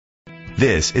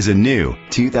This is a new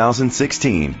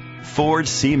 2016 Ford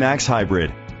C-Max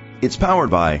Hybrid. It's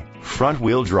powered by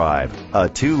front-wheel drive, a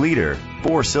 2-liter,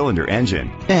 4-cylinder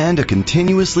engine, and a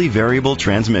continuously variable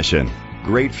transmission.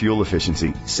 Great fuel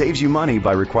efficiency saves you money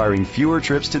by requiring fewer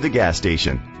trips to the gas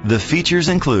station. The features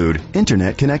include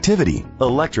internet connectivity,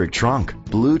 electric trunk,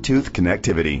 Bluetooth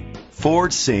connectivity,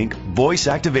 Ford Sync voice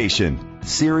activation,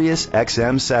 Sirius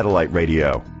XM satellite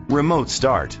radio, remote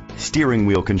start, steering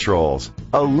wheel controls,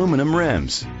 aluminum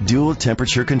rims, dual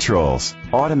temperature controls,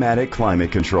 automatic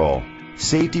climate control.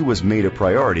 Safety was made a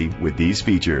priority with these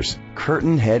features: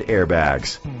 curtain head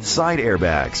airbags, side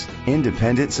airbags,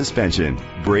 independent suspension,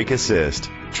 brake assist,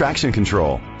 traction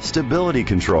control, stability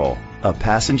control, a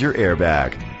passenger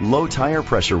airbag, low tire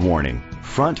pressure warning,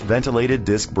 front ventilated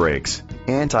disc brakes,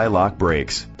 anti-lock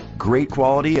brakes. Great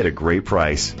quality at a great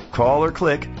price. Call or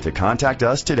click to contact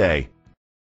us today.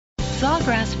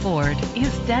 Sawgrass Ford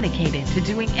is dedicated to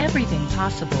doing everything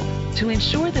possible to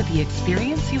ensure that the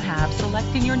experience you have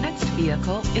selecting your next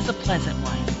vehicle is a pleasant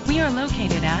one. We are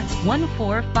located at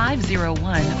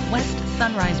 14501 West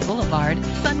Sunrise Boulevard,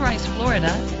 Sunrise,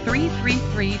 Florida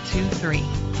 33323.